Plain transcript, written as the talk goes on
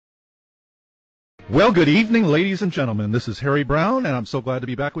Well, good evening, ladies and gentlemen. This is Harry Brown, and I'm so glad to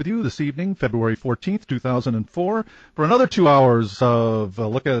be back with you this evening, February 14th, 2004, for another 2 hours of a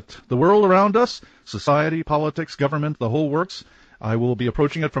look at the world around us, society, politics, government, the whole works. I will be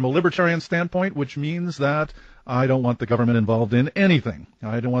approaching it from a libertarian standpoint, which means that I don't want the government involved in anything.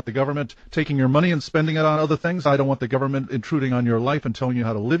 I don't want the government taking your money and spending it on other things. I don't want the government intruding on your life and telling you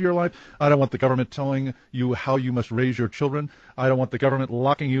how to live your life. I don't want the government telling you how you must raise your children. I don't want the government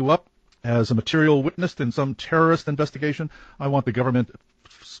locking you up as a material witness in some terrorist investigation. I want the government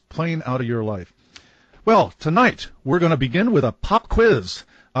plain out of your life. Well, tonight we're going to begin with a pop quiz.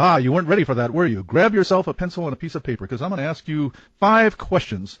 You weren't ready for that, were you? Grab yourself a pencil and a piece of paper, because I'm going to ask you 5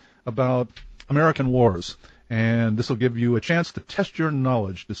 questions about American wars. And this will give you a chance to test your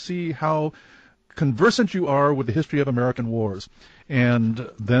knowledge, to see how conversant you are with the history of American wars. And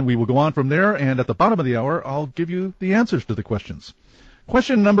then we will go on from there, and at the bottom of the hour, I'll give you the answers to the questions.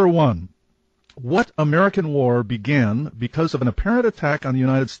 Question number 1. What American war began because of an apparent attack on the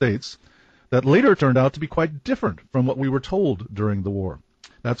United States that later turned out to be quite different from what we were told during the war?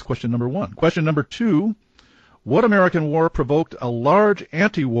 That's question number 1. Question number 2. What American war provoked a large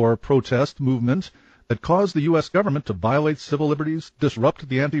anti-war protest movement that caused the U.S. government to violate civil liberties, disrupt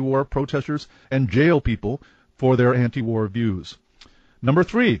the anti-war protesters, and jail people for their anti-war views? Number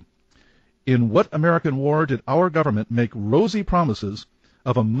 3. In what American war did our government make rosy promises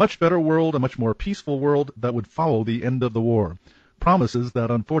of a much better world, a much more peaceful world that would follow the end of the war? Promises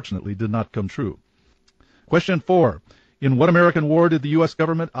that unfortunately did not come true. Question 4. In what American war did the U.S.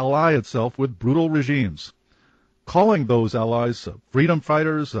 government ally itself with brutal regimes, calling those allies freedom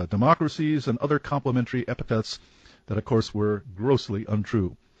fighters, democracies, and other complimentary epithets that, of course, were grossly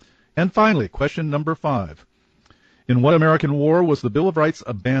untrue? And finally, question number 5. In what American war was the Bill of Rights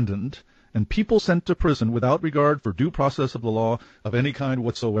abandoned and people sent to prison without regard for due process of the law of any kind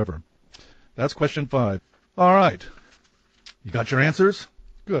whatsoever? That's question 5. All right. You got your answers?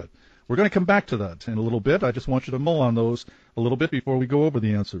 Good. We're going to come back to that in a little bit. I just want you to mull on those a little bit before we go over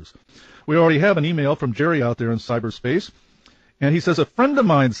the answers. We already have an email from Jerry out there in cyberspace, and he says, a friend of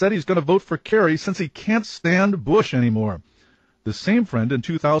mine said he's going to vote for Kerry since he can't stand Bush anymore. The same friend in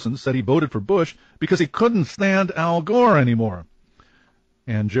 2000 said he voted for Bush because he couldn't stand Al Gore anymore.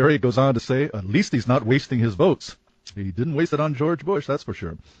 And Jerry goes on to say, at least he's not wasting his votes. He didn't waste it on George Bush, that's for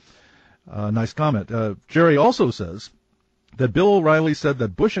sure. Nice comment. Jerry also says that Bill O'Reilly said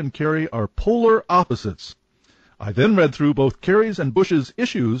that Bush and Kerry are polar opposites. I then read through both Kerry's and Bush's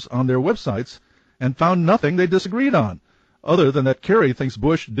issues on their websites and found nothing they disagreed on, other than that Kerry thinks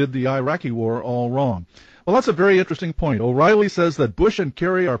Bush did the Iraqi war all wrong. Well, that's a very interesting point. O'Reilly says that Bush and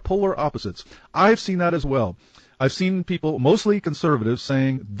Kerry are polar opposites. I've seen that as well. I've seen people, mostly conservatives,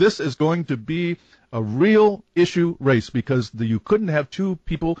 saying this is going to be a real issue race because you couldn't have two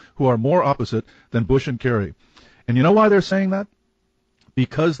people who are more opposite than Bush and Kerry. And you know why they're saying that?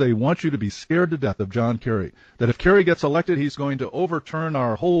 Because they want you to be scared to death of John Kerry. That if Kerry gets elected, he's going to overturn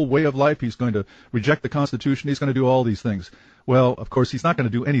our whole way of life. He's going to reject the Constitution. He's going to do all these things. Well, of course, he's not going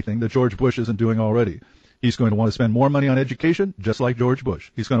to do anything that George Bush isn't doing already. He's going to want to spend more money on education, just like George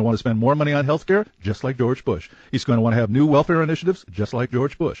Bush. He's going to want to spend more money on health care, just like George Bush. He's going to want to have new welfare initiatives, just like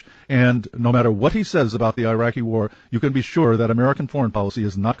George Bush. And no matter what he says about the Iraqi war, you can be sure that American foreign policy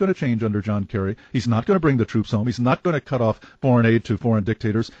is not going to change under John Kerry. He's not going to bring the troops home. He's not going to cut off foreign aid to foreign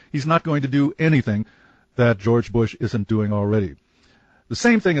dictators. He's not going to do anything that George Bush isn't doing already. The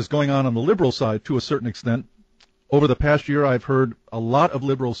same thing is going on the liberal side to a certain extent. Over the past year, I've heard a lot of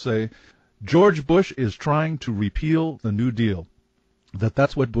liberals say, George Bush is trying to repeal the New Deal,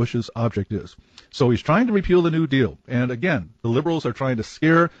 that's what Bush's object is. So he's trying to repeal the New Deal. And again, the liberals are trying to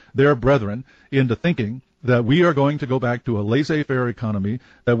scare their brethren into thinking that we are going to go back to a laissez-faire economy,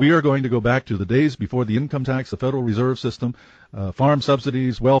 that we are going to go back to the days before the income tax, the Federal Reserve System, farm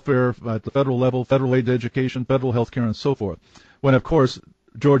subsidies, welfare at the federal level, federal aid to education, federal health care, and so forth. When, of course,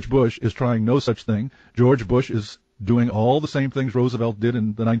 George Bush is trying no such thing. George Bush is doing all the same things Roosevelt did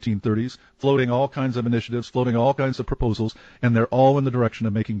in the 1930s, floating all kinds of initiatives, floating all kinds of proposals, and they're all in the direction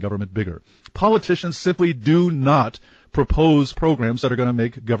of making government bigger. Politicians simply do not propose programs that are going to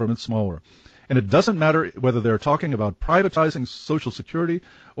make government smaller. And it doesn't matter whether they're talking about privatizing Social Security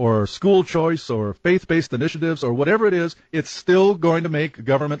or school choice or faith-based initiatives or whatever it is, it's still going to make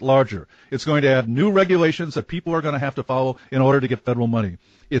government larger. It's going to add new regulations that people are going to have to follow in order to get federal money.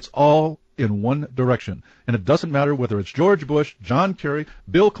 It's all in one direction. And it doesn't matter whether it's George Bush, John Kerry,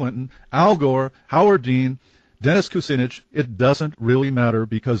 Bill Clinton, Al Gore, Howard Dean, Dennis Kucinich. It doesn't really matter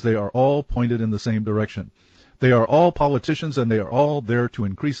because they are all pointed in the same direction. They are all politicians, and they are all there to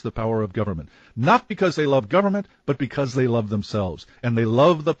increase the power of government. Not because they love government, but because they love themselves. And they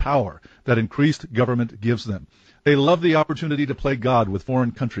love the power. that increased government gives them. They love the opportunity to play God with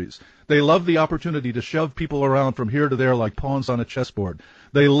foreign countries. They love the opportunity to shove people around from here to there like pawns on a chessboard.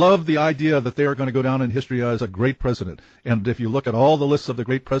 They love the idea that they are going to go down in history as a great president. And if you look at all the lists of the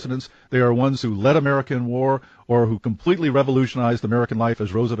great presidents, they are ones who led America in war or who completely revolutionized American life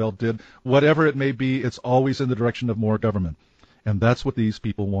as Roosevelt did. Whatever it may be, it's always in the direction of more government. And that's what these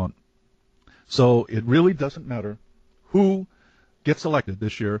people want. So it really doesn't matter who gets elected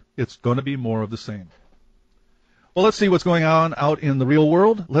this year. It's going to be more of the same. Well, let's see what's going on out in the real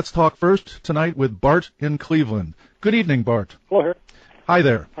world. Let's talk first tonight with Bart in Cleveland. Good evening, Bart. Hello, Harry. Hi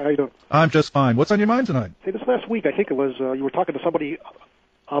there. How are you doing? I'm just fine. What's on your mind tonight? Hey, this last week, I think it was, you were talking to somebody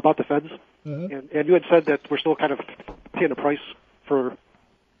about the feds, and you had said that we're still kind of paying the price for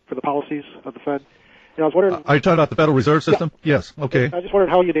the policies of the Fed. And I was wondering... Are you talking about the Federal Reserve System? Yeah. Yes. Okay. I just wondered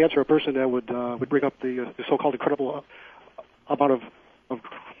how you'd answer a person that would bring up the so-called incredible amount of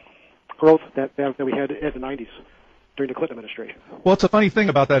growth that we had in the 90s during the Clinton administration. Well, it's a funny thing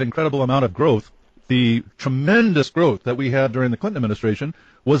about that incredible amount of growth. The tremendous growth that we had during the Clinton administration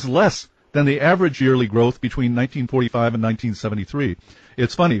was less than the average yearly growth between 1945 and 1973.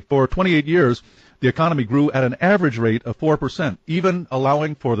 It's funny. For 28 years, the economy grew at an average rate of 4%, even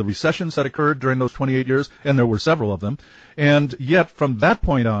allowing for the recessions that occurred during those 28 years, and there were several of them. And yet, from that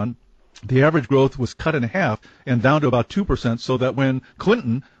point on, the average growth was cut in half and down to about 2%, so that when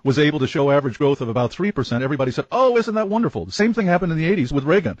Clinton was able to show average growth of about 3%, everybody said, oh, isn't that wonderful? The same thing happened in the 80s with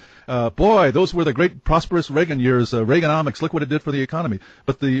Reagan. Boy, those were the great prosperous Reagan years. Reaganomics, look what it did for the economy.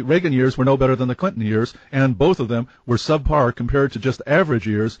 But the Reagan years were no better than the Clinton years, and both of them were subpar compared to just average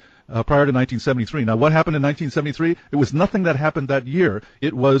years prior to 1973. Now, what happened in 1973? It was nothing that happened that year.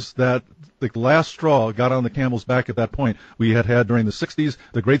 It was that the last straw got on the camel's back at that point. We had during the 60s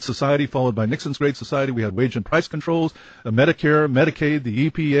the Great Society, followed by Nixon's Great Society. We had wage and price controls, Medicare, Medicaid, the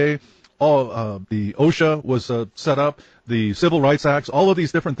EPA, all the OSHA was set up, the Civil Rights Acts, all of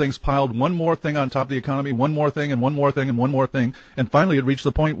these different things piled one more thing on top of the economy, one more thing and one more thing and one more thing, and finally it reached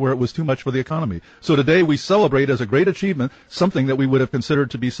the point where it was too much for the economy. So today we celebrate as a great achievement something that we would have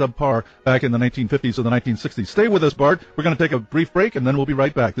considered to be subpar back in the 1950s or the 1960s. Stay with us, Bart. We're going to take a brief break, and then we'll be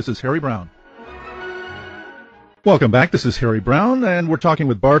right back. This is Harry Brown. Welcome back. This is Harry Brown, and we're talking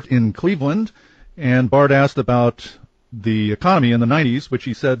with Bart in Cleveland. And Bart asked about the economy in the 90s, which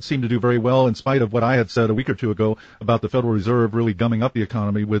he said seemed to do very well in spite of what I had said a week or two ago about the Federal Reserve really gumming up the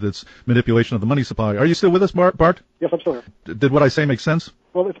economy with its manipulation of the money supply. Are you still with us, Bart? Yes, I'm still here. Did what I say make sense?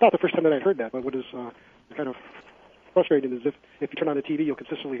 Well, it's not the first time that I've heard that, but what is kind of frustrating is if you turn on the TV, you'll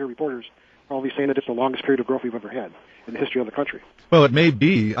consistently hear reporters always saying that it's the longest period of growth we've ever had in the history of the country. Well, it may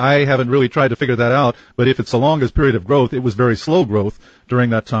be. I haven't really tried to figure that out, but if it's the longest period of growth, it was very slow growth during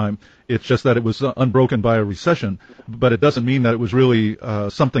that time. It's just that it was unbroken by a recession, but it doesn't mean that it was really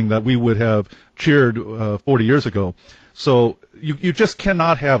something that we would have cheered 40 years ago. So you just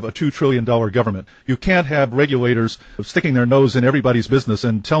cannot have a $2 trillion government. You can't have regulators sticking their nose in everybody's business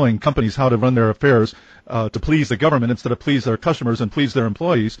and telling companies how to run their affairs to please the government instead of please their customers and please their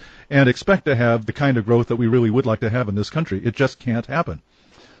employees and expect to have the kind of growth that we really would like to have in this country. It just can't happen.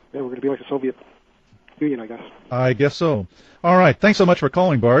 Yeah, we're going to be like the Soviet Union, I guess. I guess so. All right. Thanks so much for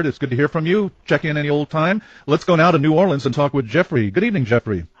calling, Bart. It's good to hear from you. Check in any old time. Let's go now to New Orleans and talk with Jeffrey. Good evening,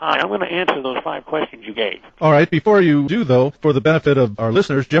 Jeffrey. Hi. I'm going to answer those 5 questions you gave. All right. Before you do, though, for the benefit of our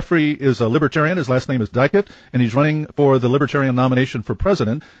listeners, Jeffrey is a libertarian. His last name is Dykett, and he's running for the libertarian nomination for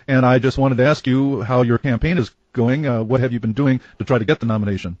president. And I just wanted to ask you how your campaign is going. What have you been doing to try to get the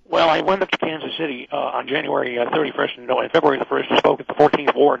nomination? Well, I went up to Kansas City on January 31st and February the 1st. I spoke at the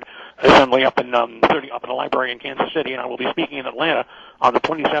 14th Ward Assembly up in the library in Kansas City, and I will be speaking in Atlanta on the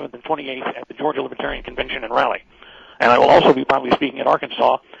 27th and 28th at the Georgia Libertarian Convention and Rally. And I will also be probably speaking at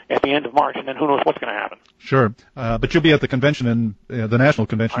Arkansas at the end of March, and then who knows what's going to happen. Sure. But you'll be at the convention in the national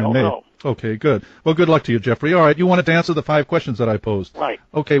convention in May. So. Okay, good. Well, good luck to you, Jeffrey. All right, you wanted to answer the 5 questions that I posed. Right.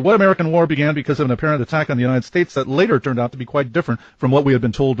 Okay, what American war began because of an apparent attack on the United States that later turned out to be quite different from what we had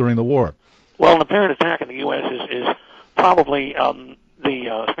been told during the war? Well, an apparent attack in the U.S. is probably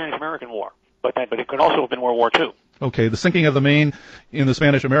the Spanish-American War, but it could also have been World War II. Okay, the sinking of the Maine in the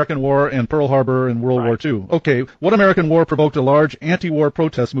Spanish-American War and Pearl Harbor in World War II. Okay, what American war provoked a large anti-war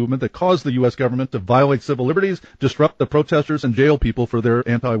protest movement that caused the U.S. government to violate civil liberties, disrupt the protesters, and jail people for their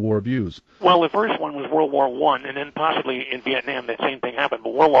anti-war views? Well, the first one was World War I, and then possibly in Vietnam that same thing happened,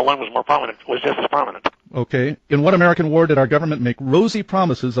 but World War I was more prominent, was just as prominent. Okay, in what American war did our government make rosy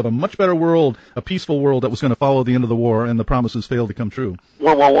promises of a much better world, a peaceful world that was going to follow the end of the war, and the promises failed to come true?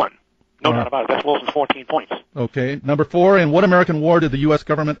 World War I. No doubt about it. That's Wilson's 14 points. Okay. Number 4, in what American war did the U.S.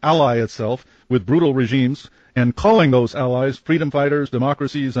 government ally itself with brutal regimes and calling those allies freedom fighters,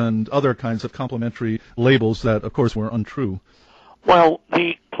 democracies, and other kinds of complimentary labels that, of course, were untrue? Well,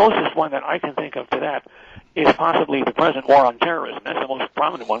 the closest one that I can think of to that is possibly the present war on terrorism. That's the most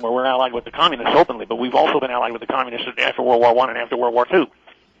prominent one, where we're allied with the communists openly, but we've also been allied with the communists after World War I and after World War II.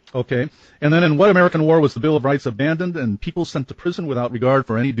 Okay. And then in what American war was the Bill of Rights abandoned and people sent to prison without regard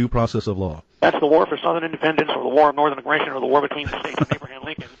for any due process of law? That's the War for Southern Independence, or the War of Northern Aggression, or the War between the states. And Abraham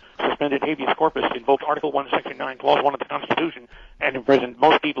Lincoln suspended habeas corpus, invoked Article 1, Section 9, Clause 1 of the Constitution, and imprisoned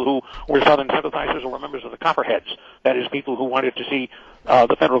most people who were Southern sympathizers or were members of the Copperheads. That is, people who wanted to see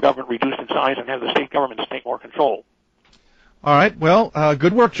the federal government reduced in size and have the state governments take more control. All right. Well,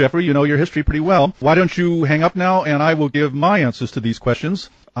 good work, Jeffrey. You know your history pretty well. Why don't you hang up now, and I will give my answers to these questions.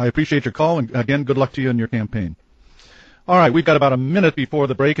 I appreciate your call, and again, good luck to you in your campaign. All right, we've got about a minute before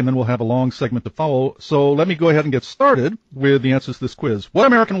the break, and then we'll have a long segment to follow. So let me go ahead and get started with the answers to this quiz. What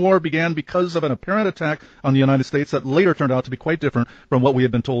American war began because of an apparent attack on the United States that later turned out to be quite different from what we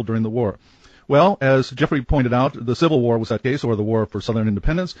had been told during the war? Well, as Jeffrey pointed out, the Civil War was that case, or the War for Southern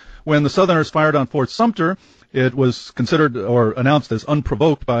Independence. When the Southerners fired on Fort Sumter, it was considered or announced as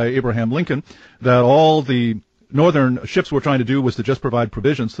unprovoked by Abraham Lincoln that all the Northern ships were trying to do was to just provide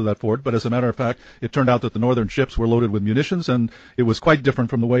provisions to that fort, but as a matter of fact, it turned out that the Northern ships were loaded with munitions, and it was quite different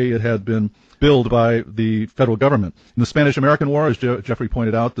from the way it had been billed by the federal government. In the Spanish-American War, as Jeffrey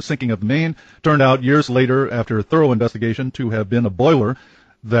pointed out, the sinking of the Maine turned out years later, after a thorough investigation, to have been a boiler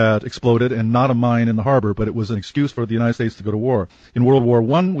that exploded and not a mine in the harbor, but it was an excuse for the United States to go to war. In World War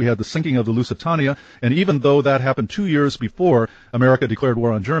I, we had the sinking of the Lusitania, and even though that happened 2 years before America declared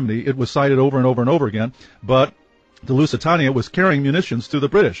war on Germany, it was cited over and over and over again, but the Lusitania was carrying munitions to the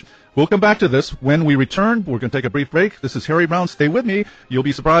British. We'll come back to this when we return. We're going to take a brief break. This is Harry Brown. Stay with me. You'll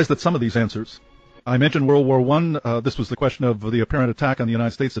be surprised at some of these answers. I mentioned World War I. This was the question of the apparent attack on the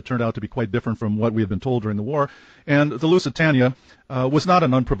United States that turned out to be quite different from what we had been told during the war. And the Lusitania was not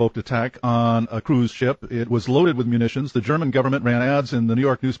an unprovoked attack on a cruise ship. It was loaded with munitions. The German government ran ads in the New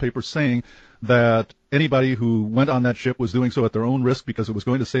York newspaper saying that anybody who went on that ship was doing so at their own risk because it was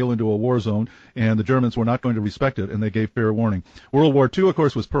going to sail into a war zone, and the Germans were not going to respect it, and they gave fair warning. World War II, of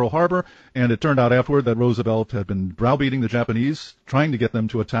course, was Pearl Harbor, and it turned out afterward that Roosevelt had been browbeating the Japanese, trying to get them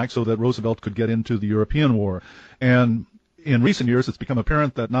to attack so that Roosevelt could get into the European war. And in recent years, it's become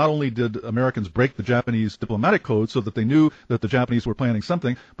apparent that not only did Americans break the Japanese diplomatic code so that they knew that the Japanese were planning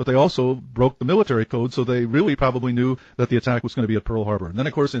something, but they also broke the military code, so they really probably knew that the attack was going to be at Pearl Harbor. And then,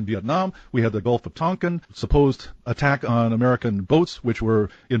 of course, in Vietnam, we had the Gulf of Tonkin, supposed attack on American boats, which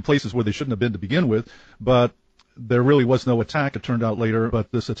were in places where they shouldn't have been to begin with, but there really was no attack, it turned out later, but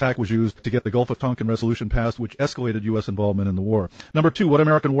this attack was used to get the Gulf of Tonkin resolution passed, which escalated U.S. involvement in the war. Number 2, what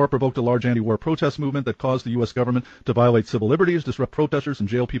American war provoked a large anti-war protest movement that caused the U.S. government to violate civil liberties, disrupt protesters, and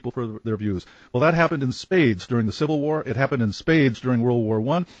jail people for their views? Well, that happened in spades during the Civil War. It happened in spades during World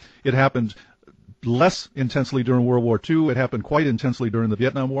War I. It happened less intensely during World War II. It happened quite intensely during the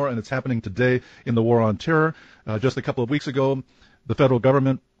Vietnam War, and it's happening today in the War on Terror. Just a couple of weeks ago, the federal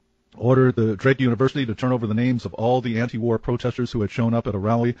government ordered the Drake University to turn over the names of all the anti-war protesters who had shown up at a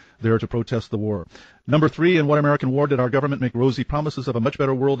rally there to protest the war. Number 3, in what American war did our government make rosy promises of a much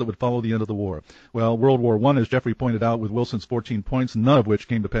better world that would follow the end of the war? Well, World War I, as Jeffrey pointed out, with Wilson's 14 points, none of which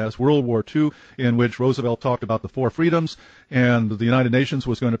came to pass. World War II, in which Roosevelt talked about the 4 freedoms, and the United Nations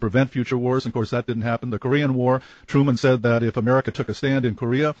was going to prevent future wars. Of course, that didn't happen. The Korean War, Truman said that if America took a stand in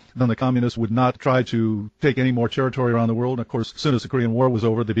Korea, then the communists would not try to take any more territory around the world. And of course, as soon as the Korean War was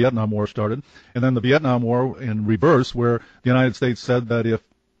over, the Vietnam War started. And then the Vietnam War in reverse, where the United States said that if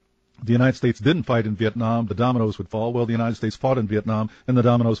the United States didn't fight in Vietnam, the dominoes would fall. Well, the United States fought in Vietnam, and the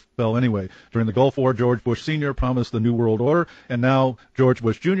dominoes fell anyway. During the Gulf War, George Bush Sr. promised the New World Order, and now George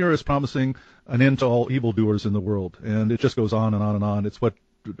Bush Jr. is promising an end to all evildoers in the world. And it just goes on and on and on. It's what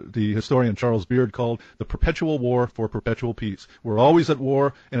the historian Charles Beard called the perpetual war for perpetual peace. We're always at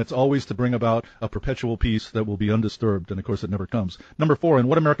war, and it's always to bring about a perpetual peace that will be undisturbed, and of course it never comes. Number 4, in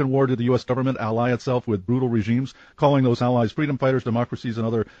what American war did the U.S. government ally itself with brutal regimes, calling those allies freedom fighters, democracies, and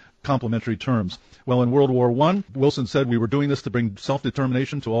other complimentary terms? Well, in World War I, Wilson said we were doing this to bring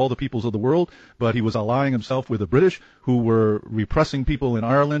self-determination to all the peoples of the world, but he was allying himself with the British, who were repressing people in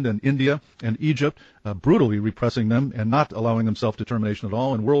Ireland and India and Egypt, brutally repressing them and not allowing them self-determination at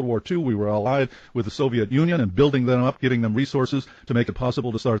all. In World War II, we were allied with the Soviet Union and building them up, giving them resources to make it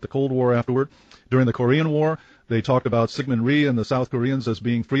possible to start the Cold War afterward. During the Korean War, They talked about Syngman Rhee and the South Koreans as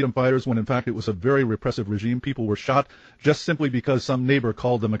being freedom fighters when in fact it was a very repressive regime. People were shot just simply because some neighbor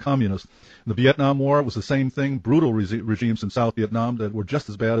called them a communist. In the Vietnam War, it was the same thing. Brutal regimes in South Vietnam that were just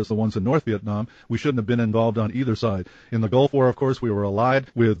as bad as the ones in North Vietnam. We shouldn't have been involved on either side. In the Gulf War, of course, we were allied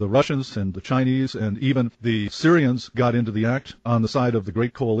with the Russians and the Chinese, and even the Syrians got into the act on the side of the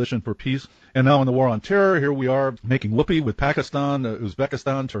Great Coalition for Peace. And now in the War on Terror, here we are making whoopee with Pakistan,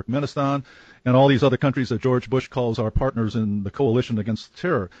 Uzbekistan, Turkmenistan, and all these other countries that George Bush calls our partners in the coalition against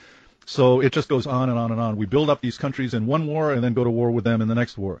terror. So it just goes on and on and on. We build up these countries in one war and then go to war with them in the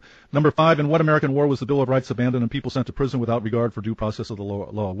next war. Number 5, in what American war was the Bill of Rights abandoned and people sent to prison without regard for due process of the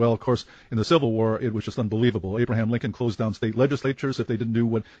law? Well, of course, in the Civil War, it was just unbelievable. Abraham Lincoln closed down state legislatures if they didn't do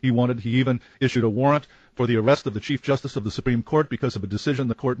what he wanted. He even issued a warrant for the arrest of the Chief Justice of the Supreme Court because of a decision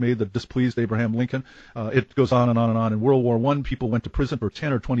the court made that displeased Abraham Lincoln. It goes on and on and on. In World War I, people went to prison for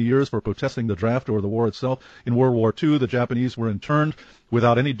 10 or 20 years for protesting the draft or the war itself. In World War II, the Japanese were interned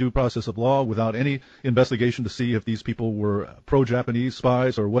without any due process of law, without any investigation to see if these people were pro-Japanese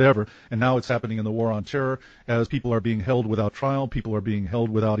spies or whatever. And now it's happening in the War on Terror as people are being held without trial, people are being held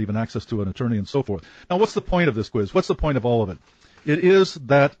without even access to an attorney and so forth. Now, what's the point of this quiz? What's the point of all of it? It is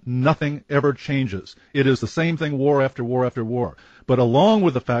that nothing ever changes. It is the same thing war after war after war. But along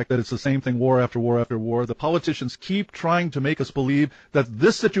with the fact that it's the same thing war after war after war, the politicians keep trying to make us believe that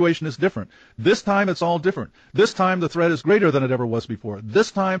this situation is different. This time it's all different. This time the threat is greater than it ever was before. This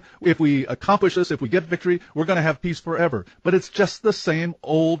time, if we accomplish this, if we get victory, we're going to have peace forever. But it's just the same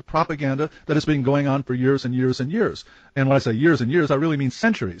old propaganda that has been going on for years and years and years. And when I say years and years, I really mean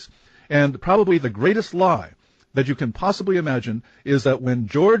centuries. And probably the greatest lie that you can possibly imagine is that when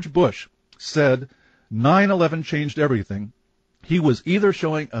George Bush said 9/11 changed everything, he was either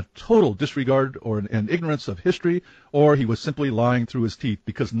showing a total disregard or an ignorance of history, or he was simply lying through his teeth,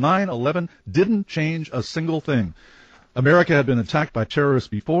 because 9/11 didn't change a single thing. America had been attacked by terrorists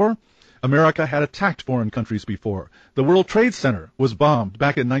before. America had attacked foreign countries before. The World Trade Center was bombed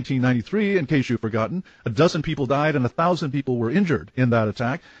back in 1993, in case you've forgotten. 12 people died and 1,000 people were injured in that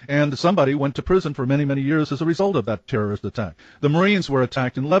attack, and somebody went to prison for many, many years as a result of that terrorist attack. The Marines were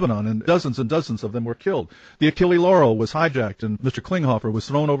attacked in Lebanon, and dozens of them were killed. The Achille Lauro was hijacked, and Mr. Klinghoffer was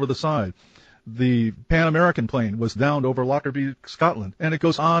thrown over the side. The Pan American plane was downed over Lockerbie, Scotland, and it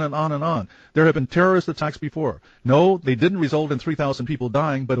goes on and on and on. There have been terrorist attacks before. No, they didn't result in 3,000 people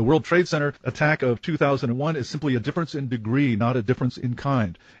dying, but a World Trade Center attack of 2001 is simply a difference in degree, not a difference in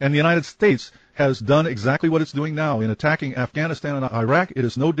kind. And the United States has done exactly what it's doing now in attacking Afghanistan and Iraq. It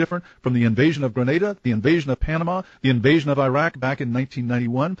is no different from the invasion of Grenada, the invasion of Panama, the invasion of Iraq back in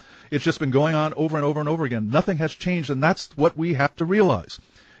 1991. It's just been going on over and over and over again. Nothing has changed, and that's what we have to realize,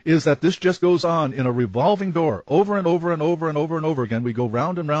 is that this just goes on in a revolving door over and over and over and over and over again. We go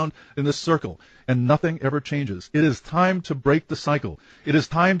round and round in this circle, and nothing ever changes. It is time to break the cycle. It is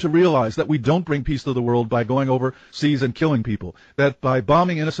time to realize that we don't bring peace to the world by going overseas and killing people, that by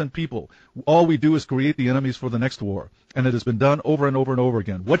bombing innocent people, all we do is create the enemies for the next war. And it has been done over and over and over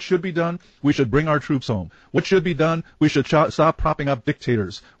again. What should be done? We should bring our troops home. What should be done? We should stop propping up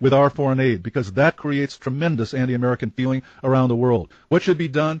dictators with our foreign aid, because that creates tremendous anti-American feeling around the world. What should be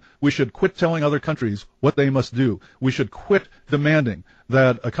done? We should quit telling other countries what they must do. We should quit demanding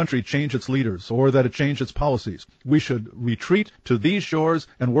that a country change its leaders or that it change its policies. We should retreat to these shores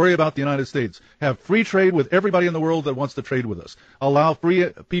and worry about the United States. Have free trade with everybody in the world that wants to trade with us. Allow free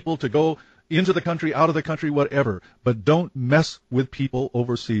people to go into the country, out of the country, whatever, but don't mess with people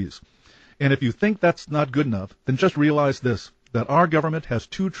overseas. And if you think that's not good enough, then just realize this, that our government has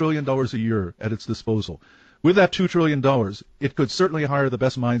 $2 trillion a year at its disposal. With that $2 trillion, it could certainly hire the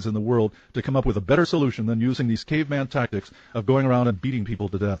best minds in the world to come up with a better solution than using these caveman tactics of going around and beating people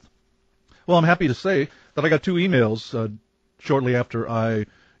to death. Well, I'm happy to say that I got 2 emails shortly after I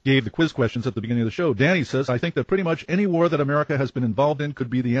gave the quiz questions at the beginning of the show. Danny says, I think that pretty much any war that America has been involved in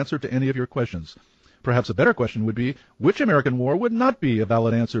could be the answer to any of your questions. Perhaps a better question would be, which American war would not be a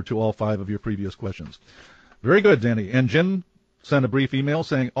valid answer to all 5 of your previous questions? Very good, Danny. And Jim sent a brief email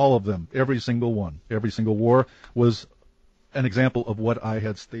saying all of them, every single one. Every single war was an example of what I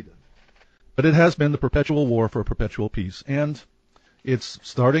had stated. But it has been the perpetual war for perpetual peace, and it's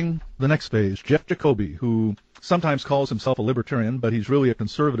starting the next phase. Jeff Jacoby, who sometimes calls himself a libertarian, but he's really a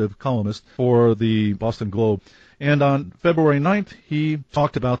conservative columnist for the Boston Globe. And on February 9th, he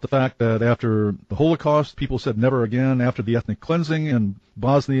talked about the fact that after the Holocaust, people said never again. After the ethnic cleansing in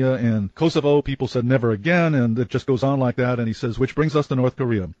Bosnia and Kosovo, people said never again, and it just goes on like that. And he says, which brings us to North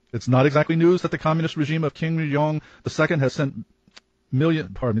Korea. It's not exactly news that the communist regime of Kim Jong-il has sent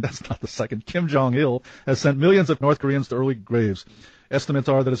Kim Jong-il has sent millions of North Koreans to early graves. Estimates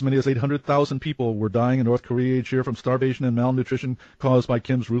are that as many as 800,000 people were dying in North Korea each year from starvation and malnutrition caused by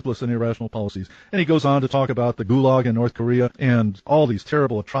Kim's ruthless and irrational policies. And he goes on to talk about the gulag in North Korea and all these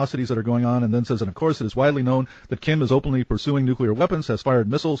terrible atrocities that are going on, and then says, and of course it is widely known that Kim is openly pursuing nuclear weapons, has fired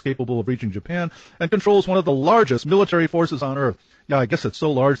missiles capable of reaching Japan, and controls one of the largest military forces on Earth. Yeah, I guess it's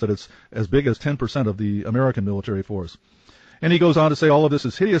so large that it's as big as 10% of the American military force. And he goes on to say all of this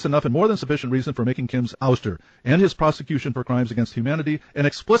is hideous enough and more than sufficient reason for making Kim's ouster and his prosecution for crimes against humanity an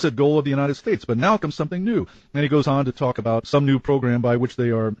explicit goal of the United States. But now comes something new. And he goes on to talk about some new program by which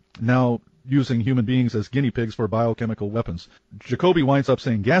they are now using human beings as guinea pigs for biochemical weapons. Jacoby winds up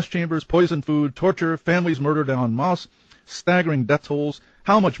saying gas chambers, poisoned food, torture, families murdered en masse, staggering death tolls.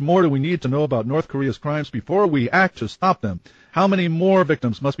 How much more do we need to know about North Korea's crimes before we act to stop them? How many more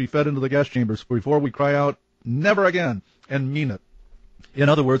victims must be fed into the gas chambers before we cry out, never again, and mean it? In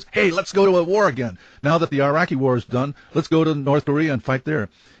other words, hey, let's go to a war again. Now that the Iraqi war is done, let's go to North Korea and fight there.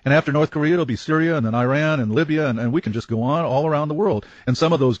 And after North Korea, it'll be Syria and then Iran and Libya, and we can just go on all around the world. And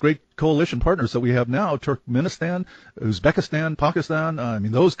some of those great coalition partners that we have now, Turkmenistan, Uzbekistan, Pakistan, I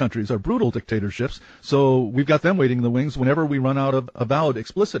mean, those countries are brutal dictatorships. So we've got them waiting in the wings whenever we run out of avowed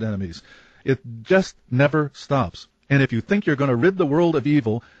explicit enemies. It just never stops. And if you think you're going to rid the world of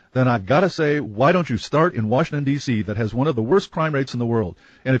evil, then I've got to say, why don't you start in Washington, D.C., that has one of the worst crime rates in the world?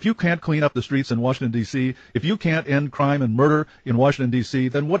 And if you can't clean up the streets in Washington, D.C., if you can't end crime and murder in Washington, D.C.,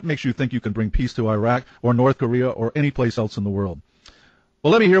 then what makes you think you can bring peace to Iraq or North Korea or any place else in the world?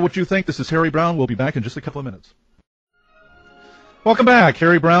 Well, let me hear what you think. This is Harry Brown. We'll be back in just a couple of minutes. Welcome back.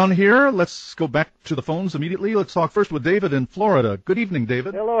 Harry Brown here. Let's go back to the phones immediately. Let's talk first with David in Florida. Good evening,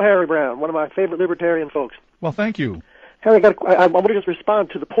 David. Hello, Harry Brown, one of my favorite libertarian folks. Well, thank you. Harry, I want to just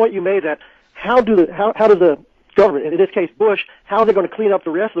respond to the point you made that how does the government, in this case Bush, how are they going to clean up the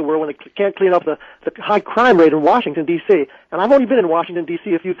rest of the world when they can't clean up the high crime rate in Washington, D.C.? And I've only been in Washington,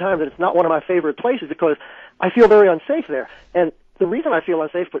 D.C. a few times, and it's not one of my favorite places because I feel very unsafe there. And the reason I feel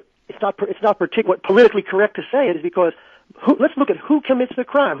unsafe, but it's not politically correct to say it, is because let's look at who commits the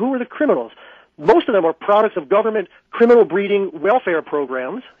crime. Who are the criminals? Most of them are products of government criminal breeding welfare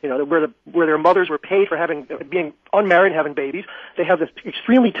programs, where their mothers were paid for being unmarried and having babies. They have this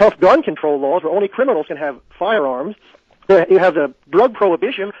extremely tough gun control laws where only criminals can have firearms. You have the drug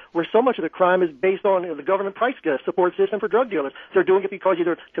prohibition, where so much of the crime is based on the government price support system for drug dealers. They're doing it because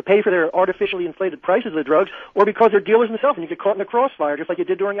either to pay for their artificially inflated prices of the drugs, or because they're dealers themselves, and you get caught in the crossfire, just like you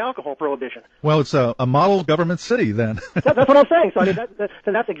did during alcohol prohibition. Well, it's a model government city, then. That's what I'm saying. So I mean,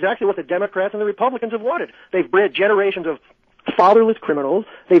 that's exactly what the Democrats and the Republicans have wanted. They've bred generations of fatherless criminals.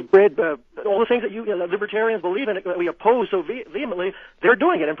 They've bred all the things that libertarians believe in, that we oppose so vehemently. They're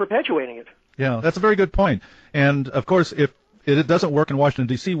doing it and perpetuating it. Yeah, that's a very good point. And, of course, if it doesn't work in Washington,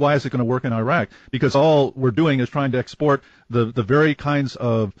 D.C., why is it going to work in Iraq? Because all we're doing is trying to export the very kinds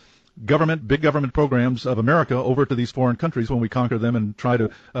of big government programs of America over to these foreign countries when we conquer them and try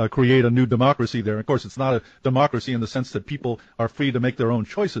to create a new democracy there. Of course, it's not a democracy in the sense that people are free to make their own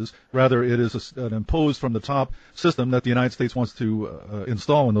choices. Rather, it is an imposed from the top system that the United States wants to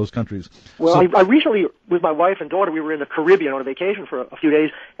install in those countries. Well, I recently, with my wife and daughter, we were in the Caribbean on a vacation for a few days,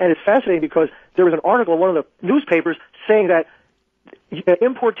 and it's fascinating because there was an article in one of the newspapers saying that the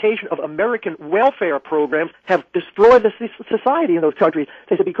importation of American welfare programs have destroyed the society in those countries.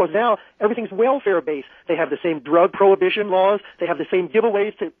 They said because now everything's welfare-based. They have the same drug prohibition laws. They have the same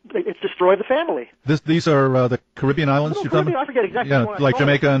giveaways. It's destroyed the family. These are the Caribbean islands? No, Caribbean, I forget exactly. Yeah, like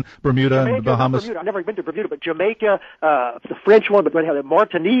Jamaica and Bermuda and the Bahamas. I've never been to Bermuda, but Jamaica, the French one, but they have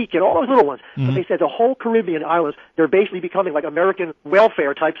Martinique and all those little ones. Mm-hmm. But they said the whole Caribbean islands, they're basically becoming like American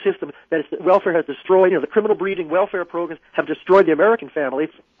welfare-type system. Welfare has destroyed, the criminal breeding welfare programs have destroyed the American family,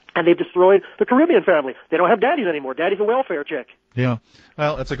 and they've destroyed the Caribbean family. They don't have daddies anymore. Daddy's a welfare check. Yeah,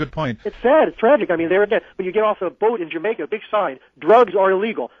 well, that's a good point. It's sad. It's tragic. I mean, there again, when you get off a boat in Jamaica, a big sign, drugs are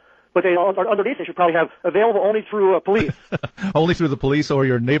illegal. But underneath they should probably have available only through police. Only through the police or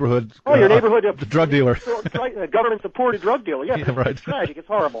your neighborhood. Your neighborhood drug dealer. Government-supported drug dealer. Yeah, right. It's tragic. It's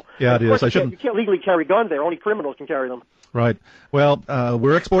horrible. Yeah, it is. You can't legally carry guns there. Only criminals can carry them. Right. Well,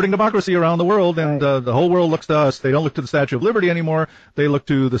 we're exporting democracy around the world, and the whole world looks to us. They don't look to the Statue of Liberty anymore. They look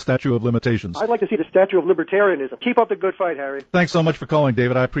to the Statue of Limitations. I'd like to see the Statue of Libertarianism. Keep up the good fight, Harry. Thanks so much for calling,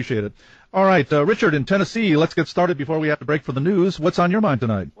 David. I appreciate it. All right, Richard in Tennessee, let's get started before we have to break for the news. What's on your mind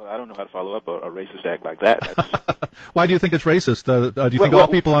tonight? Well, I don't know how to follow up a racist act like that. Why do you think it's racist? Do you think all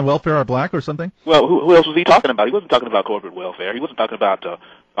people on welfare are black or something? Well, who else was he talking about? He wasn't talking about corporate welfare. He wasn't talking about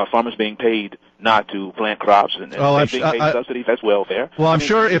Are farmers being paid not to plant crops and being paid subsidies? That's welfare. Well, I'm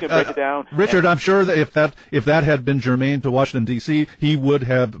sure if Richard, I'm sure that if that had been germane to Washington D.C., he would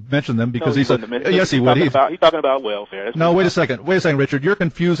have mentioned them because he said yes, he would. He's talking about welfare. No, wait a second, Richard. You're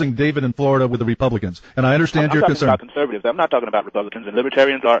confusing David in Florida with the Republicans, and I understand your concern. I'm talking about conservatives. I'm not talking about Republicans, and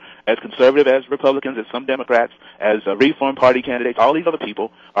libertarians are as conservative as Republicans, as some Democrats, as Reform Party candidates. All these other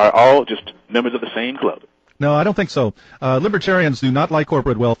people are all just members of the same club. No, I don't think so. Libertarians do not like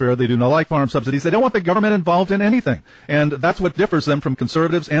corporate welfare. They do not like farm subsidies. They don't want the government involved in anything. And that's what differs them from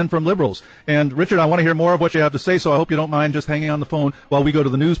conservatives and from liberals. And, Richard, I want to hear more of what you have to say, so I hope you don't mind just hanging on the phone while we go to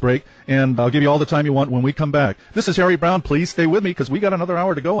the news break, and I'll give you all the time you want when we come back. This is Harry Brown. Please stay with me because we got another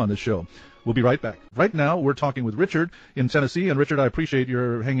hour to go on this show. We'll be right back. Right now, we're talking with Richard in Tennessee. And, Richard, I appreciate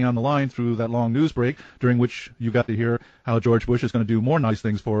your hanging on the line through that long news break, during which you got to hear how George Bush is going to do more nice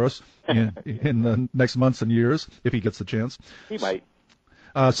things for us in the next months and years, if he gets the chance. He might.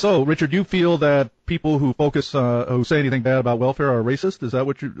 So, Richard, you feel that people who who say anything bad about welfare are racist? Is that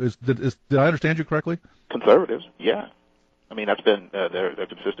what did I understand you correctly? Conservatives, yeah. I mean, that's been their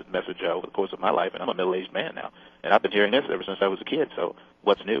consistent message over the course of my life, and I'm a middle-aged man now, and I've been hearing this ever since I was a kid, so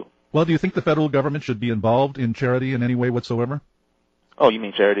what's new? Well, do you think the federal government should be involved in charity in any way whatsoever? Oh, you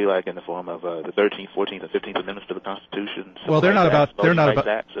mean charity like in the form of the 13th, 14th, and 15th Amendments to the Constitution? Well, they're not about court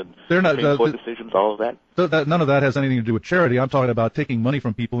decisions, all of that. None of that has anything to do with charity. I'm talking about taking money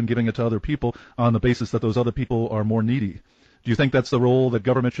from people and giving it to other people on the basis that those other people are more needy. Do you think that's the role that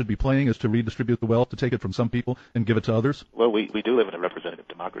government should be playing, is to redistribute the wealth, to take it from some people and give it to others? Well, we do live in a representative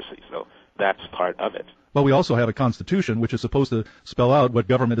democracy, so that's part of it. Well, we also have a constitution which is supposed to spell out what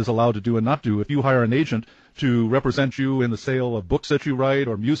government is allowed to do and not do. If you hire an agent to represent you in the sale of books that you write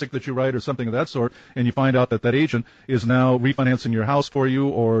or music that you write or something of that sort, and you find out that that agent is now refinancing your house for you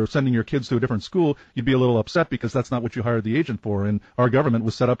or sending your kids to a different school, you'd be a little upset because that's not what you hired the agent for. And our government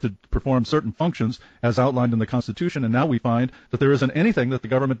was set up to perform certain functions as outlined in the Constitution, and now we find that there isn't anything that the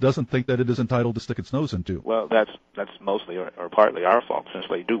government doesn't think that it is entitled to stick its nose into. Well, that's mostly or partly our fault, since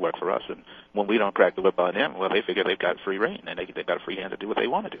they do work for us. And when we don't crack the whip on them, well, they figure they've got free reign, and they've got a free hand to do what they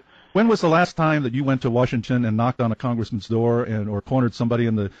want to do. When was the last time that you went to Washington and knocked on a congressman's door or cornered somebody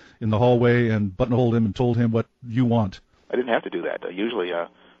in the hallway and buttonholed him and told him what you want? I didn't have to do that. Usually the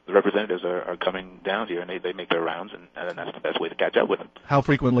representatives are coming down here, and they make their rounds, and that's the best way to catch up with them. How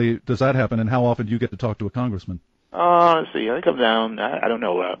frequently does that happen, and how often do you get to talk to a congressman? Let's see. They come down, I don't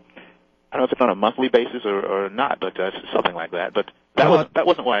know. I don't know if it's on a monthly basis or not, but something like that. But that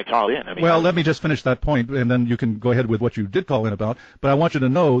wasn't why I called in. I mean, let me just finish that point, and then you can go ahead with what you did call in about. But I want you to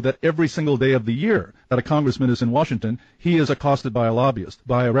know that every single day of the year that a congressman is in Washington, he is accosted by a lobbyist,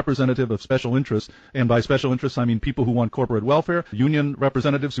 by a representative of special interests. And by special interests, I mean people who want corporate welfare, union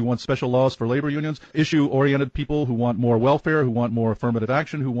representatives who want special laws for labor unions, issue-oriented people who want more welfare, who want more affirmative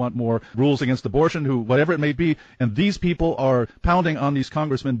action, who want more rules against abortion, whatever it may be. And these people are pounding on these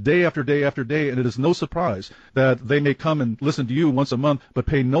congressmen day after day after day, and it is no surprise that they may come and listen to you once a month, but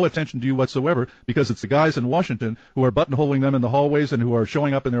pay no attention to you whatsoever, because it's the guys in Washington who are buttonholing them in the hallways and who are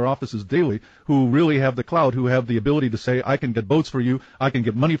showing up in their offices daily who really have the clout, who have the ability to say, I can get votes for you, I can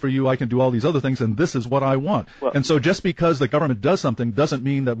get money for you, I can do all these other things, and this is what I want. Well, and so just because the government does something doesn't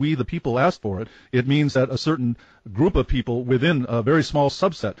mean that we, the people, ask for it. It means that a certain group of people within a very small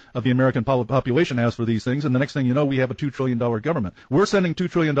subset of the American population ask for these things, and the next thing you know, we have a $2 trillion government. We're sending $2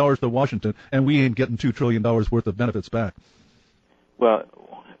 trillion to Washington, and we ain't getting $2 trillion worth of benefits back. Well,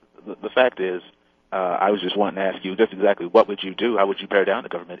 the fact is, I was just wanting to ask you just exactly what would you do? How would you pare down the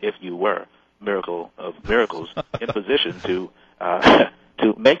government if you were, miracle of miracles, in a position to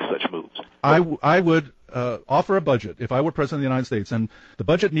make such moves? I would offer a budget if I were president of the United States, and the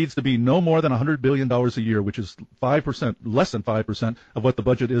budget needs to be no more than $100 billion a year, which is 5%, less than 5% of what the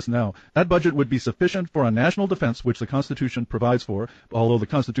budget is now. That budget would be sufficient for a national defense, which the Constitution provides for, although the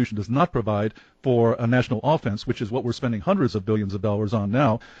Constitution does not provide for a national offense, which is what we're spending hundreds of billions of dollars on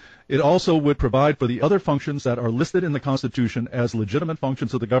now. It also would provide for the other functions that are listed in the Constitution as legitimate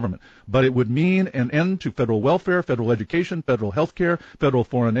functions of the government. But it would mean an end to federal welfare, federal education, federal health care, federal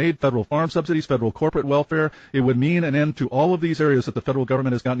foreign aid, federal farm subsidies, federal corporate welfare. It would mean an end to all of these areas that the federal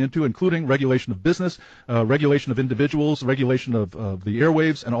government has gotten into, including regulation of business, regulation of individuals, regulation of the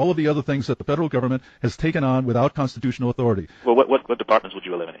airwaves, and all of the other things that the federal government has taken on without constitutional authority. Well, what departments would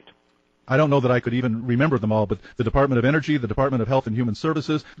you eliminate? I don't know that I could even remember them all, but the Department of Energy, the Department of Health and Human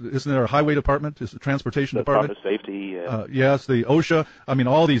Services, isn't there a Highway Department? Is the Transportation Department? Department of Safety. Yes, the OSHA. I mean,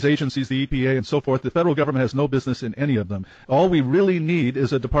 all these agencies, the EPA and so forth. The federal government has no business in any of them. All we really need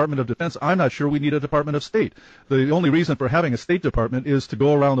is a Department of Defense. I'm not sure we need a Department of State. The only reason for having a State Department is to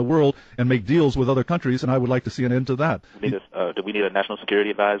go around the world and make deals with other countries, and I would like to see an end to that. Do we need a National Security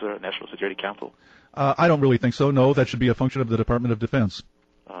Advisor, a National Security Council? I don't really think so. No, that should be a function of the Department of Defense.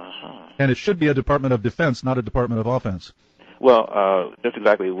 Uh-huh. And it should be a Department of Defense, not a Department of Offense. Well, that's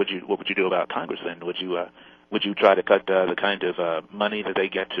exactly what would you do about Congress then? Would you try to cut the kind of money that they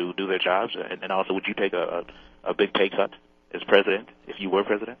get to do their jobs, and also would you take a big pay cut as president if you were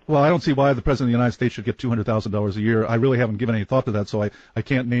president? Well, I don't see why the president of the United States should get $200,000 a year. I really haven't given any thought to that, so I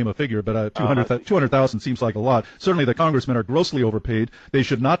can't name a figure, but 200,000 seems like a lot. Certainly the congressmen are grossly overpaid. They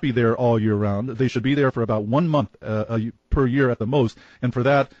should not be there all year round. They should be there for about 1 month per year at the most, and for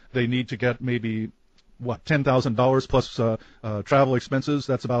that they need to get maybe $10,000 plus travel expenses.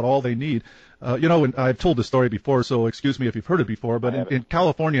 That's about all they need. And I've told this story before, so excuse me if you've heard it before, but in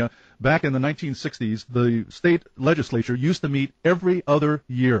California, back in the 1960s, the state legislature used to meet every other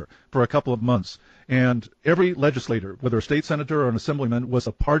year for a couple of months. And every legislator, whether a state senator or an assemblyman, was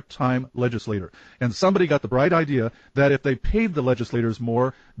a part-time legislator. And somebody got the bright idea that if they paid the legislators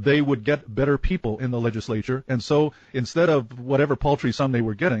more, they would get better people in the legislature. And so instead of whatever paltry sum they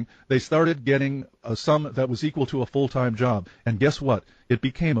were getting, they started getting a sum that was equal to a full-time job. And guess what? It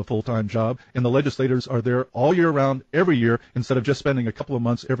became a full-time job, and the legislators are there all year round, every year, instead of just spending a couple of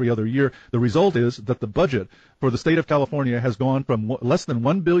months every other year. The result is that the budget for the state of California has gone from less than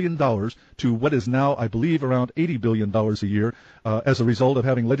 $1 billion to what is now, I believe, around $80 billion a year as a result of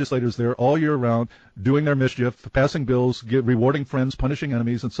having legislators there all year round, doing their mischief, passing bills, rewarding friends, punishing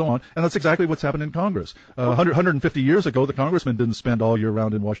enemies, and so on. And that's exactly what's happened in Congress. 150 years ago, the congressmen didn't spend all year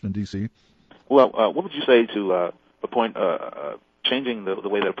round in Washington, D.C. Well, what would you say to changing the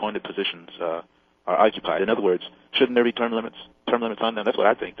way that appointed positions are occupied? In other words, shouldn't there be term limits on them? That's what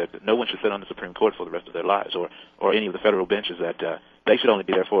I think, that no one should sit on the Supreme Court for the rest of their lives, or any of the federal benches, that they should only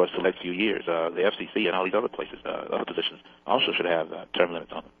be there for a select few years. The FCC and all these other places, other positions, also should have term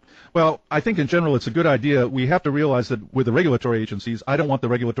limits on them. Well, I think in general it's a good idea. We have to realize that with the regulatory agencies, I don't want the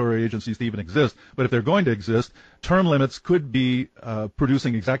regulatory agencies to even exist, but if they're going to exist, term limits could be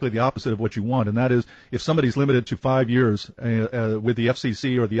producing exactly the opposite of what you want, and that is if somebody's limited to 5 years with the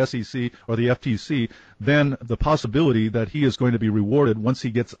FCC or the SEC or the FTC, then the possibility that he is going to be rewarded once he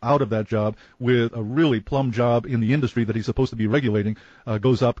gets out of that job with a really plum job in the industry that he's supposed to be regulating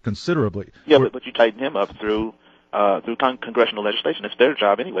goes up considerably. Yeah, but you tighten him up through congressional legislation. It's their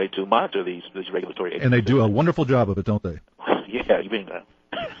job anyway to monitor these regulatory agencies. And they do a wonderful job of it, don't they? Yeah, you mean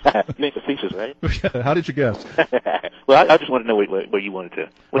facetious, right? How did you guess? Well, I just want to know where you wanted to.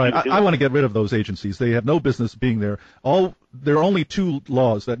 Right, I want to get rid of those agencies. They have no business being there. There are only 2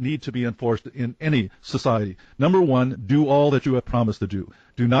 laws that need to be enforced in any society. Number 1, do all that you have promised to do.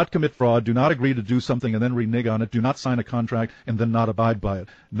 Do not commit fraud. Do not agree to do something and then renege on it. Do not sign a contract and then not abide by it.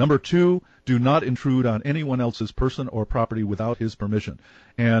 Number 2, do not intrude on anyone else's person or property without his permission.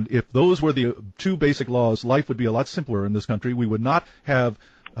 And if those were the 2 basic laws, life would be a lot simpler in this country. We would not have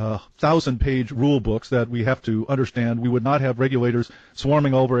 1,000-page rule books that we have to understand. We would not have regulators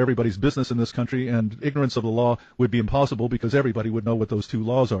swarming over everybody's business in this country, and ignorance of the law would be impossible because everybody would know what those 2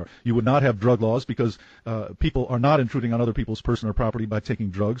 laws are. You would not have drug laws because people are not intruding on other people's person or property by taking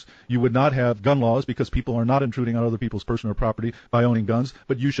drugs. You would not have gun laws because people are not intruding on other people's person or property by owning guns,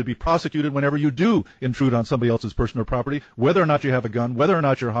 but you should be prosecuted whenever you do intrude on somebody else's person or property, whether or not you have a gun, whether or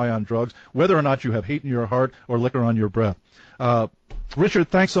not you're high on drugs, whether or not you have hate in your heart or liquor on your breath. Richard,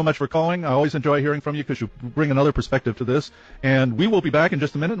 thanks so much for calling. I always enjoy hearing from you because you bring another perspective to this. And we will be back in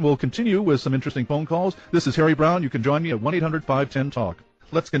just a minute, and we'll continue with some interesting phone calls. This is Harry Brown. You can join me at 1-800-510-TALK.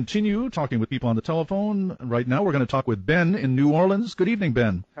 Let's continue talking with people on the telephone. Right now we're going to talk with Ben in New Orleans. Good evening,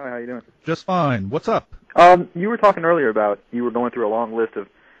 Ben. Hi, how you doing? Just fine. What's up? You were talking earlier about you were going through a long list of,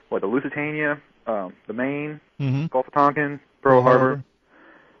 the Lusitania, the Maine, Gulf of Tonkin, Pearl Harbor.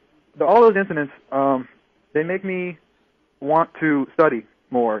 All those incidents, they make me want to study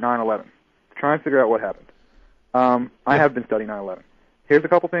more 9/11, try and figure out what happened. I have been studying 9/11. Here's a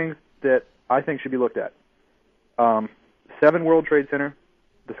couple things that I think should be looked at. 7 World Trade Center,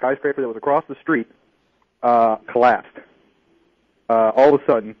 the skyscraper that was across the street, collapsed all of a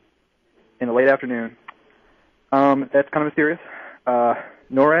sudden in the late afternoon. That's kind of mysterious.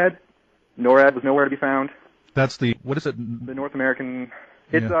 NORAD was nowhere to be found. That's what is it? The North American,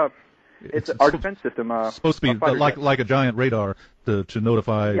 it's our defense system. Supposed to be like a giant radar to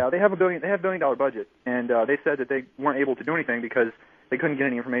notify. Yeah, they have $1 billion budget, and they said that they weren't able to do anything because they couldn't get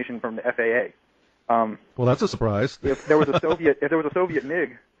any information from the FAA. Well, that's a surprise. If there was a Soviet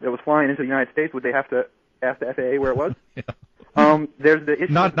MiG that was flying into the United States, would they have to ask the FAA where it was? Yeah. There's the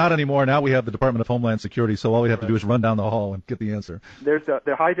issue. Not anymore. Now we have the Department of Homeland Security, so all we have to do is run down the hall and get the answer. There's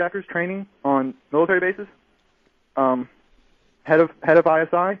the hijackers training on military bases. Head of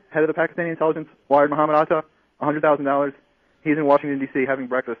ISI, head of the Pakistani intelligence, wired Mohammed Atta $100,000. He's in Washington D.C. having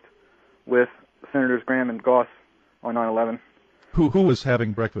breakfast with Senators Graham and Goss on 9/11. Who was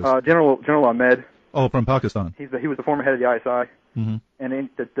having breakfast? General Ahmed. Oh, from Pakistan. He was the former head of the ISI, mm-hmm. and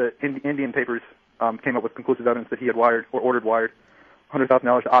the Indian papers came up with conclusive evidence that he had wired or ordered wired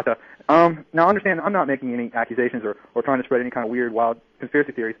 $100,000 to Atta. Now, understand, I'm not making any accusations or trying to spread any kind of weird, wild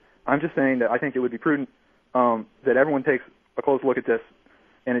conspiracy theories. I'm just saying that I think it would be prudent that everyone takes a close look at this.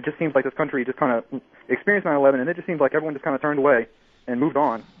 And it just seems like this country just kind of experienced 9/11, and it just seems like everyone just kind of turned away and moved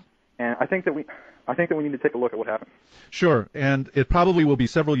on. And I think that we need to take a look at what happened. Sure, and it probably will be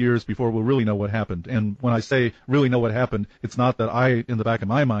several years before we'll really know what happened. And when I say really know what happened, it's not that I, in the back of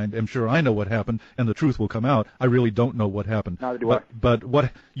my mind, am sure I know what happened and the truth will come out. I really don't know what happened. Neither do I. But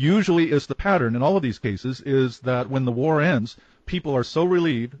what usually is the pattern in all of these cases is that when the war ends, people are so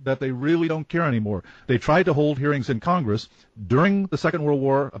relieved that they really don't care anymore. They tried to hold hearings in Congress during the Second World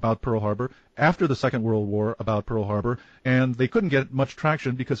War about Pearl Harbor, after the Second World War about Pearl Harbor, and they couldn't get much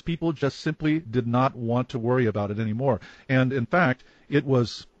traction because people just simply did not want to worry about it anymore. And in fact, it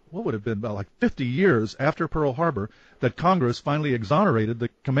was, what would have been about like 50 years after Pearl Harbor that Congress finally exonerated the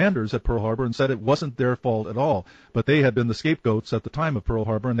commanders at Pearl Harbor and said it wasn't their fault at all. But they had been the scapegoats at the time of Pearl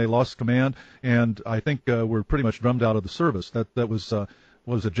Harbor, and they lost command, and I think were pretty much drummed out of the service. That was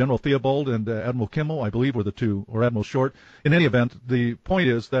it General Theobald and Admiral Kimmel, I believe, were the two, or Admiral Short. In any event, the point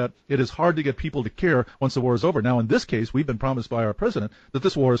is that it is hard to get people to care once the war is over. Now, in this case, we've been promised by our president that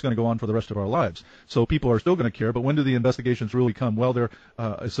this war is going to go on for the rest of our lives. So people are still going to care, but when do the investigations really come? Well, there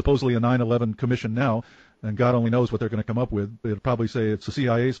is supposedly a 9/11 commission now, and God only knows what they're going to come up with. They'll probably say it's the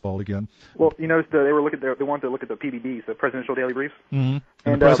CIA's fault again. Well, you noticed they wanted to look at the PDBs, the Presidential Daily Briefs. Mm-hmm.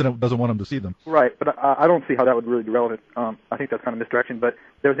 And the president doesn't want them to see them. Right, but I don't see how that would really be relevant. I think that's kind of misdirection. But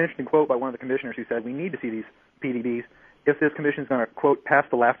there was an interesting quote by one of the commissioners who said, we need to see these PDBs if this commission is going to, quote, pass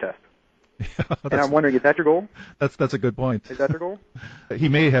the laugh test. And I'm wondering, is that your goal? That's a good point. Is that your goal? He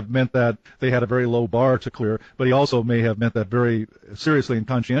may have meant that they had a very low bar to clear, but he also may have meant that very seriously and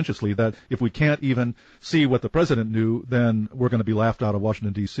conscientiously, that if we can't even see what the president knew, then we're going to be laughed out of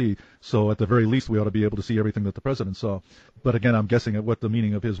Washington, D.C. So at the very least, we ought to be able to see everything that the president saw. But again, I'm guessing at what the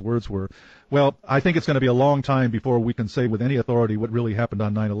meaning of his words were. Well, I think it's going to be a long time before we can say with any authority what really happened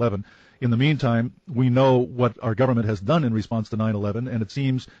on 9/11. In the meantime, we know what our government has done in response to 9/11, and it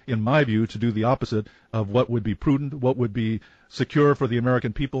seems, in my view, to do the opposite of what would be prudent, what would be secure for the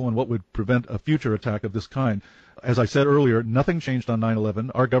American people, and what would prevent a future attack of this kind. As I said earlier, nothing changed on 9/11.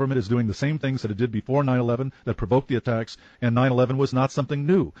 Our government is doing the same things that it did before 9/11 that provoked the attacks, and 9/11 was not something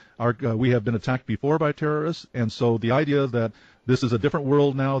new. We have been attacked before by terrorists, and so the idea that this is a different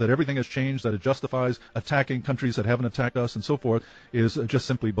world now, that everything has changed, that it justifies attacking countries that haven't attacked us and so forth, is just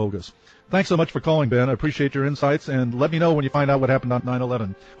simply bogus. Thanks so much for calling, Ben. I appreciate your insights, and let me know when you find out what happened on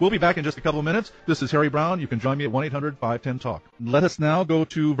 9/11. We'll be back in just a couple of minutes. This is Harry Brown. You can join me at 1-800-510-TALK. Let us now go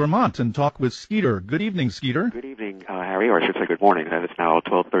to Vermont and talk with Skeeter. Good evening, Skeeter. Good evening, Harry, or I should say good morning. It's now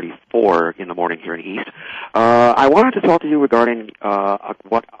 12:34 in the morning here in the East. I wanted to talk to you regarding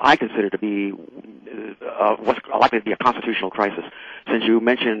what I consider to be what's likely to be a constitutional crisis, since you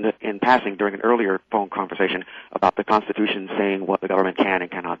mentioned in passing during an earlier phone conversation about the Constitution saying what the government can and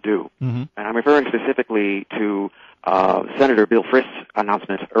cannot do. Mm-hmm. And I'm referring specifically to Senator Bill Frist's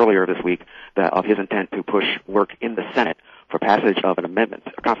announcement earlier this week of his intent to push work in the Senate for passage of an amendment,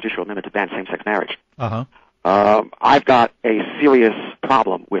 a constitutional amendment to ban same-sex marriage. Uh-huh. I've got a serious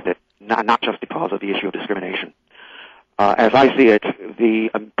problem with it, not just because of the issue of discrimination. As I see it, the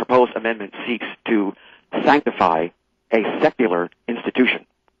proposed amendment seeks to sanctify a secular institution,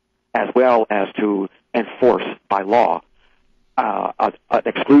 as well as to enforce by law an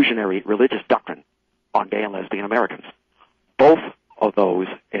exclusionary religious doctrine on gay and lesbian Americans. Both of those,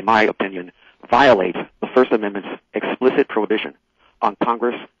 in my opinion, violate the First Amendment's explicit prohibition on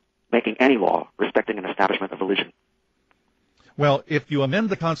Congress making any law respecting an establishment of religion. Well, if you amend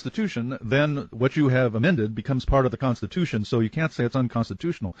the Constitution, then what you have amended becomes part of the Constitution, so you can't say it's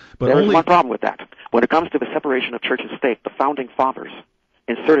unconstitutional. But There's one problem with that. When it comes to the separation of church and state, the Founding Fathers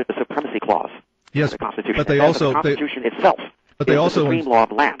inserted the Supremacy Clause in the Constitution. But they also the Constitution itself but they is also the supreme law of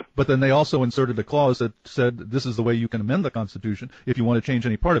the land. But then they also inserted a clause that said this is the way you can amend the Constitution if you want to change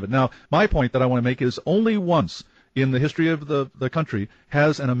any part of it. Now, my point that I want to make is only once in the history of the country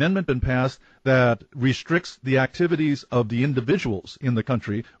has an amendment been passed that restricts the activities of the individuals in the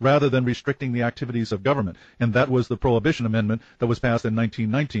country rather than restricting the activities of government. And that was the Prohibition Amendment that was passed in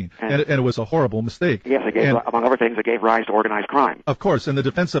 1919. And it was a horrible mistake. Yes, it gave, among other things, it gave rise to organized crime. Of course, and the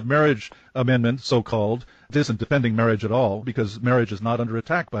Defense of Marriage Amendment, so-called, isn't defending marriage at all because marriage is not under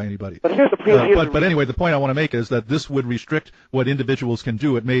attack by anybody. But here's the but anyway, the point I want to make is that this would restrict what individuals can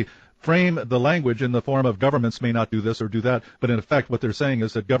do. It may frame the language in the form of governments may not do this or do that, but in effect what they're saying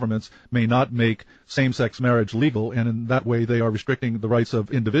is that governments may not make same-sex marriage legal, and in that way they are restricting the rights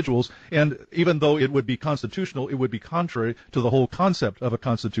of individuals. And even though it would be constitutional, it would be contrary to the whole concept of a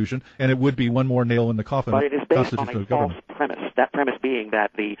constitution, and it would be one more nail in the coffin but it is based of on a government. false premise. That premise being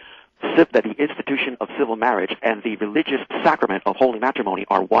that the institution of civil marriage and the religious sacrament of holy matrimony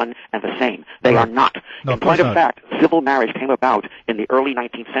are one and the same. They are not. No, in point of fact, civil marriage came about in the early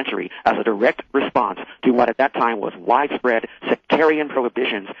 19th century as a direct response to what at that time was widespread sectarian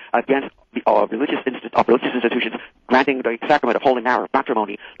prohibitions against the religious institutions granting the sacrament of holy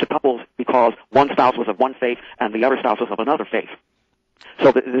matrimony to couples because one spouse was of one faith and the other spouse was of another faith.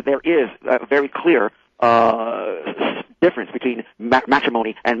 So there is a very clear difference between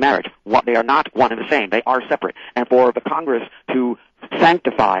matrimony and marriage. They are not one and the same. They are separate. And for the Congress to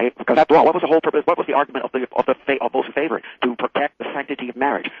sanctify, because after all, what was the whole purpose? What was the argument of those who favor it? To protect the sanctity of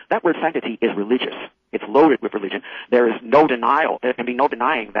marriage. That word sanctity is religious. It's loaded with religion. There is no denial. There can be no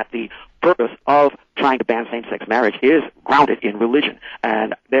denying that the purpose of trying to ban same-sex marriage is grounded in religion.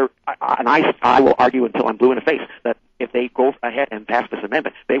 And I will argue until I'm blue in the face that if they go ahead and pass this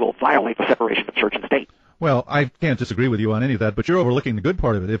amendment, they will violate the separation of church and state. Well, I can't disagree with you on any of that, but you're overlooking the good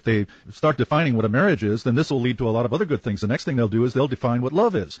part of it. If they start defining what a marriage is, then this will lead to a lot of other good things. The next thing they'll do is they'll define what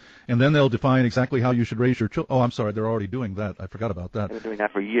love is, and then they'll define exactly how you should raise your children. Oh, I'm sorry, they're already doing that. I forgot about that. They've been doing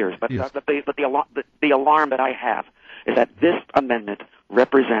that for years. But, yes. the alarm that I have is that this amendment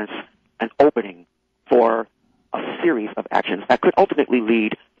represents an opening for a series of actions that could ultimately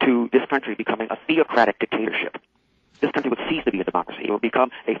lead to this country becoming a theocratic dictatorship. This country would cease to be a democracy. It would become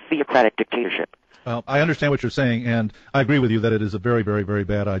a theocratic dictatorship. Well, I understand what you're saying, and I agree with you that it is a very, very, very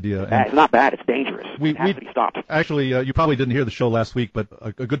bad idea. It's not bad. It's dangerous. It has to be stopped. Actually, you probably didn't hear the show last week, but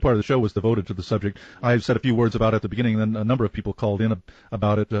a good part of the show was devoted to the subject. I said a few words about it at the beginning, and then a number of people called in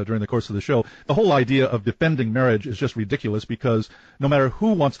about it during the course of the show. The whole idea of defending marriage is just ridiculous because no matter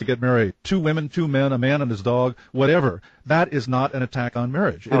who wants to get married, 2 women, 2 men, a man and his dog, whatever, that is not an attack on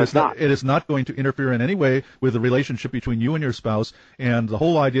marriage. No, it's not. It is not going to interfere in any way with the relationship between you and your spouse, and the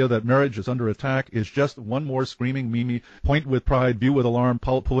whole idea that marriage is under attack is just one more screaming, mimi, point with pride, view with alarm,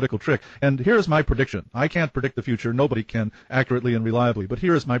 political trick. And here's my prediction. I can't predict the future. Nobody can accurately and reliably. But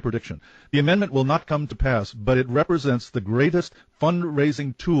here is my prediction. The amendment will not come to pass, but it represents the greatest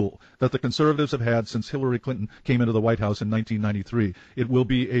fundraising tool that the conservatives have had since Hillary Clinton came into the White House in 1993. It will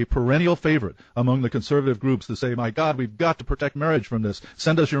be a perennial favorite among the conservative groups to say, my God, we've got to protect marriage from this.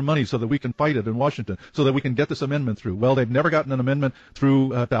 Send us your money so that we can fight it in Washington, so that we can get this amendment through. Well, they've never gotten an amendment through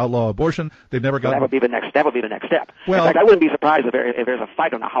to outlaw abortion. They've never gotten... That would be the next step. Well, in fact, I wouldn't be surprised if there's a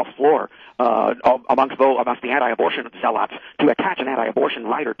fight on the House floor amongst the anti-abortion zealots to attach an anti-abortion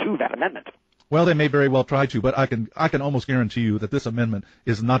rider to that amendment. Well, they may very well try to, but I can almost guarantee you that this amendment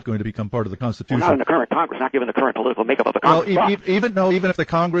is not going to become part of the Constitution. Well, not in the current Congress, not given the current political makeup of the Congress. Well, even if the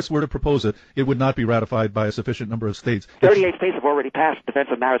Congress were to propose it, it would not be ratified by a sufficient number of states. 38 states have already passed the Defense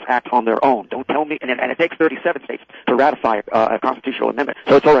of Marriage Act on their own. Don't tell me, and it takes 37 states to ratify a constitutional amendment,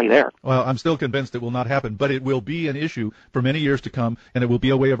 so it's already there. Well, I'm still convinced it will not happen, but it will be an issue for many years to come, and it will be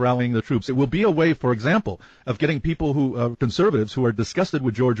a way of rallying the troops. It will be a way, for example, of getting people conservatives who are disgusted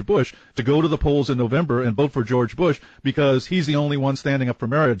with George Bush to go to the polls in November and vote for George Bush because he's the only one standing up for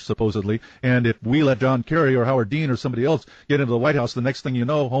marriage, supposedly. And if we let John Kerry or Howard Dean or somebody else get into the White House, the next thing you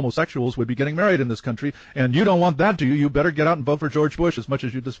know, homosexuals would be getting married in this country. And you don't want that, do you? You better get out and vote for George Bush as much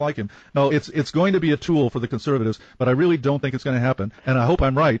as you dislike him. No, it's going to be a tool for the conservatives, but I really don't think it's going to happen. And I hope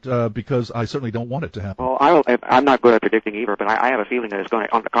I'm right because I certainly don't want it to happen. Well, I'm not good at predicting either, but I have a feeling that it's going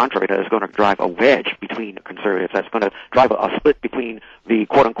to, on the contrary, that it's going to drive a wedge between conservatives. That's going to drive a split between the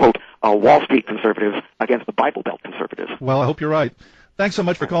quote-unquote Wall Street conservatives against the Bible Belt conservatives. Well, I hope you're right. Thanks so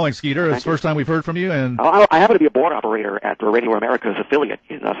much for calling, Skeeter. It's the first time we've heard from you. And I happen to be a board operator at Radio America's affiliate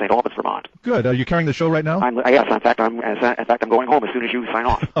in St. Albans, Vermont. Good. Are you carrying the show right now? Yes. In fact, I'm going home as soon as you sign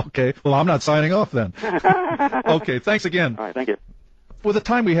off. Okay. Well, I'm not signing off then. Okay. Thanks again. All right. Thank you. For the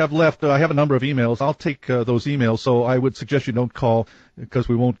time we have left, I have a number of emails. I'll take those emails, so I would suggest you don't call because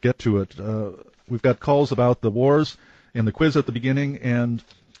we won't get to it. We've got calls about the wars and the quiz at the beginning, and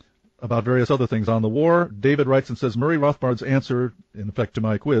about various other things on the war. David writes and says, Murray Rothbard's answer, in effect to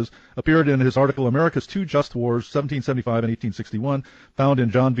my quiz, appeared in his article, America's Two Just Wars, 1775 and 1861, found in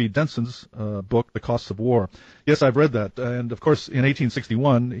John V. Denson's book, The Costs of War. Yes, I've read that. And, of course, in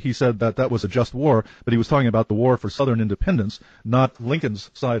 1861, he said that that was a just war, but he was talking about the war for Southern independence, not Lincoln's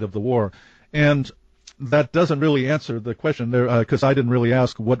side of the war. And that doesn't really answer the question there, because I didn't really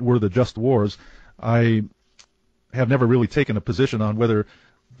ask what were the just wars. I have never really taken a position on whether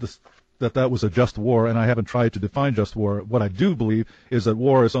that was a just war, and I haven't tried to define just war. What I do believe is that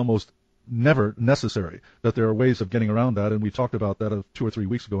war is almost never necessary, that there are ways of getting around that, and we talked about that 2 or 3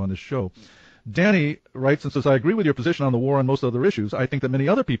 weeks ago on this show. Danny writes and says, I agree with your position on the war and most other issues. I think that many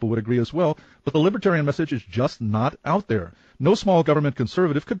other people would agree as well, but the libertarian message is just not out there. No small government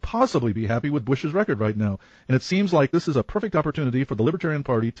conservative could possibly be happy with Bush's record right now, and it seems like this is a perfect opportunity for the Libertarian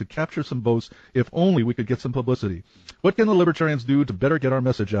Party to capture some votes if only we could get some publicity. What can the Libertarians do to better get our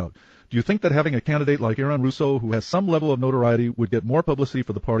message out? Do you think that having a candidate like Aaron Russo, who has some level of notoriety, would get more publicity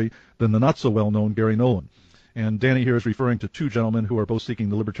for the party than the not-so-well-known Gary Nolan? And Danny here is referring to two gentlemen who are both seeking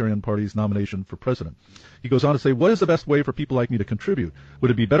the Libertarian Party's nomination for president. He goes on to say, what is the best way for people like me to contribute? Would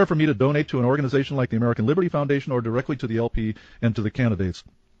it be better for me to donate to an organization like the American Liberty Foundation or directly to the LP and to the candidates?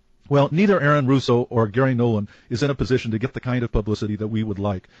 Well, neither Aaron Russo or Gary Nolan is in a position to get the kind of publicity that we would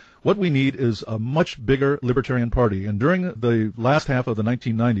like. What we need is a much bigger Libertarian Party. And during the last half of the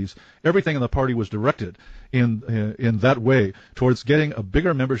 1990s, everything in the party was directed in that way towards getting a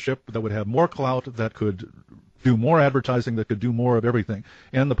bigger membership that would have more clout, that could do more advertising, that could do more of everything.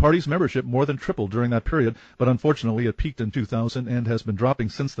 And the party's membership more than tripled during that period, but unfortunately it peaked in 2000 and has been dropping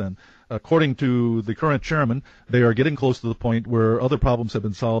since then. According to the current chairman, they are getting close to the point where other problems have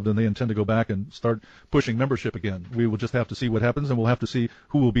been solved and they intend to go back and start pushing membership again. We will just have to see what happens, and we'll have to see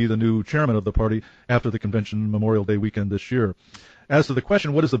who will be the new chairman of the party after the convention Memorial Day weekend this year. As to the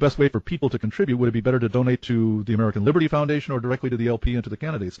question, what is the best way for people to contribute? Would it be better to donate to the American Liberty Foundation or directly to the LP and to the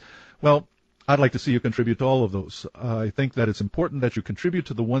candidates? Well, I'd like to see you contribute to all of those. I think that it's important that you contribute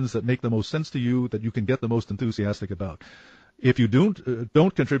to the ones that make the most sense to you, that you can get the most enthusiastic about. If you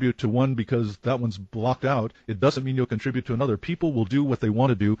don't contribute to one because that one's blocked out, it doesn't mean you'll contribute to another. People will do what they want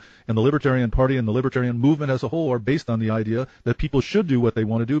to do, and the Libertarian Party and the Libertarian movement as a whole are based on the idea that people should do what they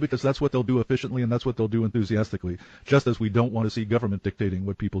want to do because that's what they'll do efficiently and that's what they'll do enthusiastically, just as we don't want to see government dictating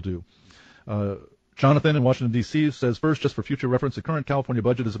what people do. Jonathan in Washington, D.C. says, first, just for future reference, the current California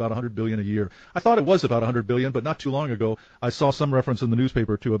budget is about $100 billion a year. I thought it was about $100 billion, but not too long ago, I saw some reference in the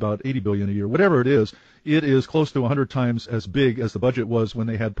newspaper to about $80 billion a year. Whatever it is close to 100 times as big as the budget was when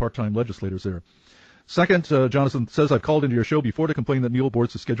they had part-time legislators there. Second, Jonathan says, I've called into your show before to complain that Neil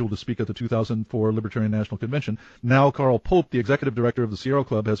Bortz is scheduled to speak at the 2004 Libertarian National Convention. Now Carl Pope, the executive director of the Sierra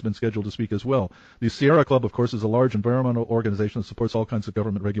Club, has been scheduled to speak as well. The Sierra Club, of course, is a large environmental organization that supports all kinds of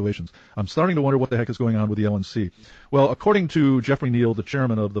government regulations. I'm starting to wonder what the heck is going on with the LNC. Well, according to Jeffrey Neal, the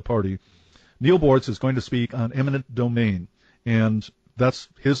chairman of the party, Neil Bortz is going to speak on eminent domain, and that's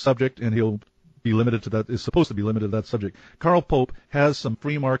his subject, and he'll be limited to that, is supposed to be limited to that subject. Carl Pope has some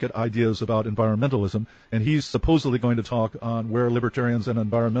free market ideas about environmentalism, and he's supposedly going to talk on where libertarians and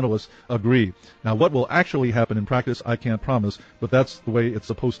environmentalists agree. Now, what will actually happen in practice, I can't promise, but that's the way it's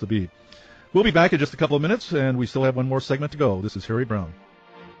supposed to be. We'll be back in just a couple of minutes, and we still have one more segment to go. This is Harry Brown.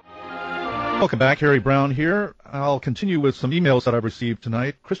 Welcome back, Harry Brown here. I'll continue with some emails that I've received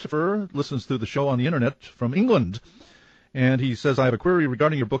tonight. Christopher listens to the show on the internet from England. And he says, I have a query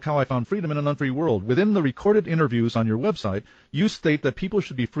regarding your book, How I Found Freedom in an Unfree World. Within the recorded interviews on your website, you state that people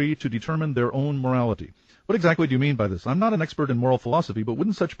should be free to determine their own morality. What exactly do you mean by this? I'm not an expert in moral philosophy, but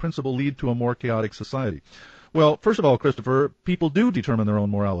wouldn't such principle lead to a more chaotic society? Well, first of all, Christopher, people do determine their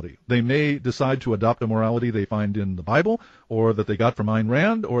own morality. They may decide to adopt a morality they find in the Bible, or that they got from Ayn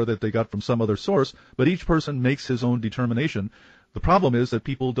Rand, or that they got from some other source, but each person makes his own determination. The problem is that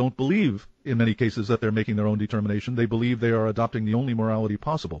people don't believe, in many cases, that they're making their own determination. They believe they are adopting the only morality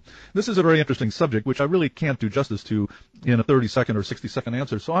possible. This is a very interesting subject, which I really can't do justice to in a 30-second or 60-second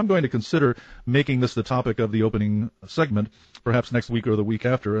answer, so I'm going to consider making this the topic of the opening segment, perhaps next week or the week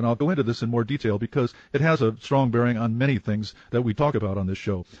after, and I'll go into this in more detail because it has a strong bearing on many things that we talk about on this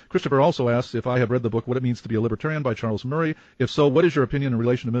show. Christopher also asks if I have read the book What It Means to Be a Libertarian by Charles Murray. If so, what is your opinion in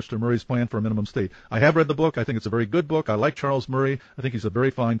relation to Mr. Murray's plan for a minimum state? I have read the book. I think it's a very good book. I like Charles Murray. I think he's a very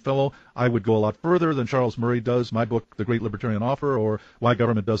fine fellow. I would go a lot further than Charles Murray does. My book, The Great Libertarian Offer, or Why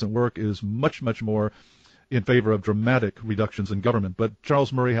Government Doesn't Work, is much, much more in favor of dramatic reductions in government. But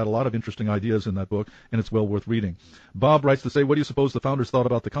Charles Murray had a lot of interesting ideas in that book, and it's well worth reading. Bob writes to say, what do you suppose the founders thought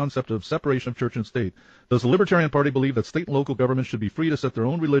about the concept of separation of church and state? Does the Libertarian Party believe that state and local governments should be free to set their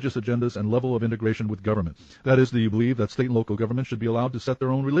own religious agendas and level of integration with government? That is, do you believe that state and local governments should be allowed to set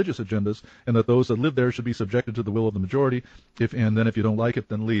their own religious agendas and that those that live there should be subjected to the will of the majority, and then if you don't like it,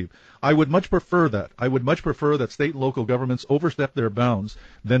 then leave? I would much prefer that. I would much prefer that state and local governments overstep their bounds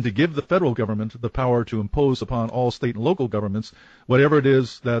than to give the federal government the power to impose upon all state and local governments whatever it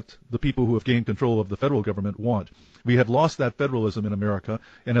is that the people who have gained control of the federal government want. We have lost that federalism in America,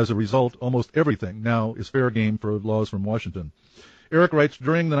 and as a result, almost everything now is fair game for laws from Washington. Eric writes,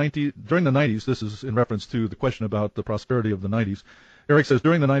 during the 90s, this is in reference to the question about the prosperity of the 90s, Eric says,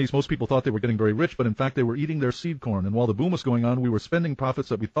 during the 90s, most people thought they were getting very rich, but in fact they were eating their seed corn. And while the boom was going on, we were spending profits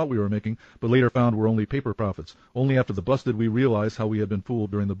that we thought we were making, but later found were only paper profits. Only after the bust did we realize how we had been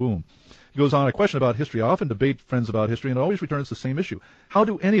fooled during the boom. He goes on, a question about history. I often debate friends about history, and it always returns to the same issue. How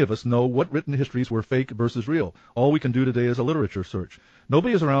do any of us know what written histories were fake versus real? All we can do today is a literature search.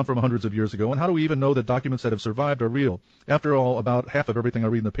 Nobody is around from hundreds of years ago, and how do we even know that documents that have survived are real? After all, about half of everything I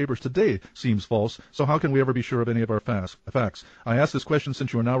read in the papers today seems false, so how can we ever be sure of any of our facts? I ask this question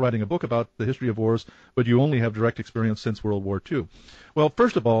since you are now writing a book about the history of wars, but you only have direct experience since World War II. Well,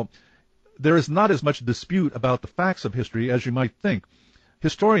 first of all, there is not as much dispute about the facts of history as you might think.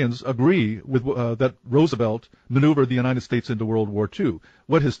 Historians agree with that Roosevelt maneuvered the United States into World War II.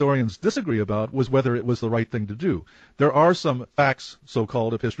 What historians disagree about was whether it was the right thing to do. There are some facts,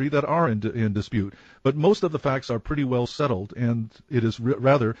 so-called, of history that are in dispute, but most of the facts are pretty well settled, and it is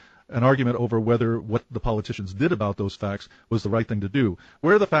rather an argument over whether what the politicians did about those facts was the right thing to do.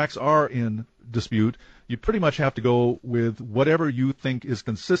 Where the facts are in dispute, you pretty much have to go with whatever you think is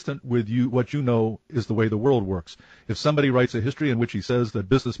consistent with what you know is the way the world works. If somebody writes a history in which he says that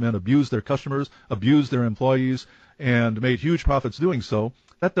businessmen abused their customers, abused their employees, and made huge profits doing so,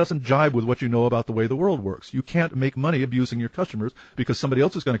 that doesn't jibe with what you know about the way the world works. You can't make money abusing your customers because somebody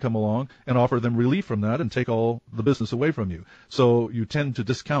else is going to come along and offer them relief from that and take all the business away from you. So you tend to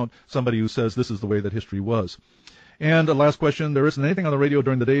discount somebody who says this is the way that history was. And the last question, there isn't anything on the radio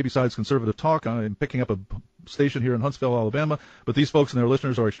during the day besides conservative talk. I'm picking up a station here in Huntsville, Alabama, but these folks and their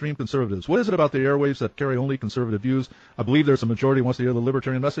listeners are extreme conservatives. What is it about the airwaves that carry only conservative views? I believe there's a majority who wants to hear the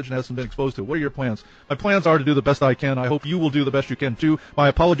libertarian message and hasn't been exposed to it. What are your plans? My plans are to do the best I can. I hope you will do the best you can, too. My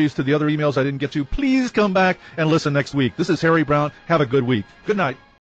apologies to the other emails I didn't get to. Please come back and listen next week. This is Harry Brown. Have a good week. Good night.